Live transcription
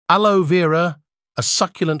Aloe vera, a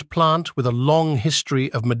succulent plant with a long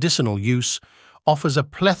history of medicinal use, offers a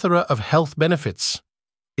plethora of health benefits.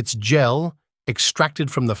 Its gel,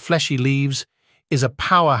 extracted from the fleshy leaves, is a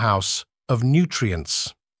powerhouse of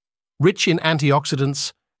nutrients. Rich in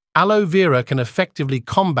antioxidants, aloe vera can effectively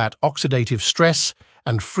combat oxidative stress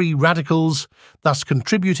and free radicals, thus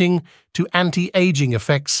contributing to anti-aging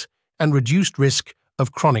effects and reduced risk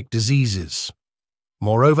of chronic diseases.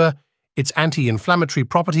 Moreover, its anti-inflammatory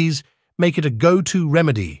properties make it a go-to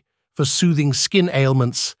remedy for soothing skin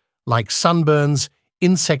ailments like sunburns,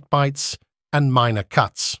 insect bites, and minor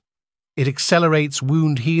cuts. It accelerates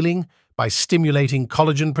wound healing by stimulating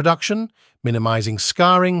collagen production, minimizing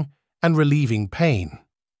scarring, and relieving pain.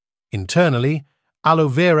 Internally, aloe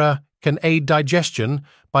vera can aid digestion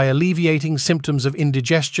by alleviating symptoms of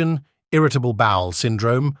indigestion, irritable bowel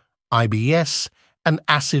syndrome, IBS, and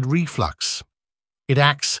acid reflux. It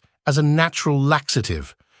acts as a natural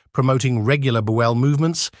laxative, promoting regular bowel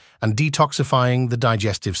movements and detoxifying the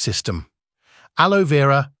digestive system. Aloe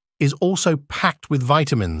vera is also packed with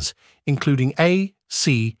vitamins, including A,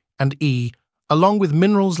 C, and E, along with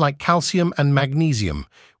minerals like calcium and magnesium,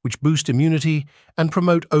 which boost immunity and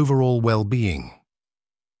promote overall well-being.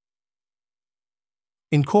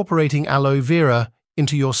 Incorporating aloe vera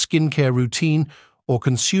into your skincare routine or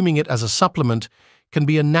consuming it as a supplement can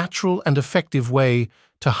be a natural and effective way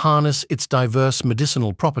to harness its diverse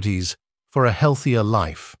medicinal properties for a healthier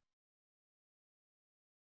life.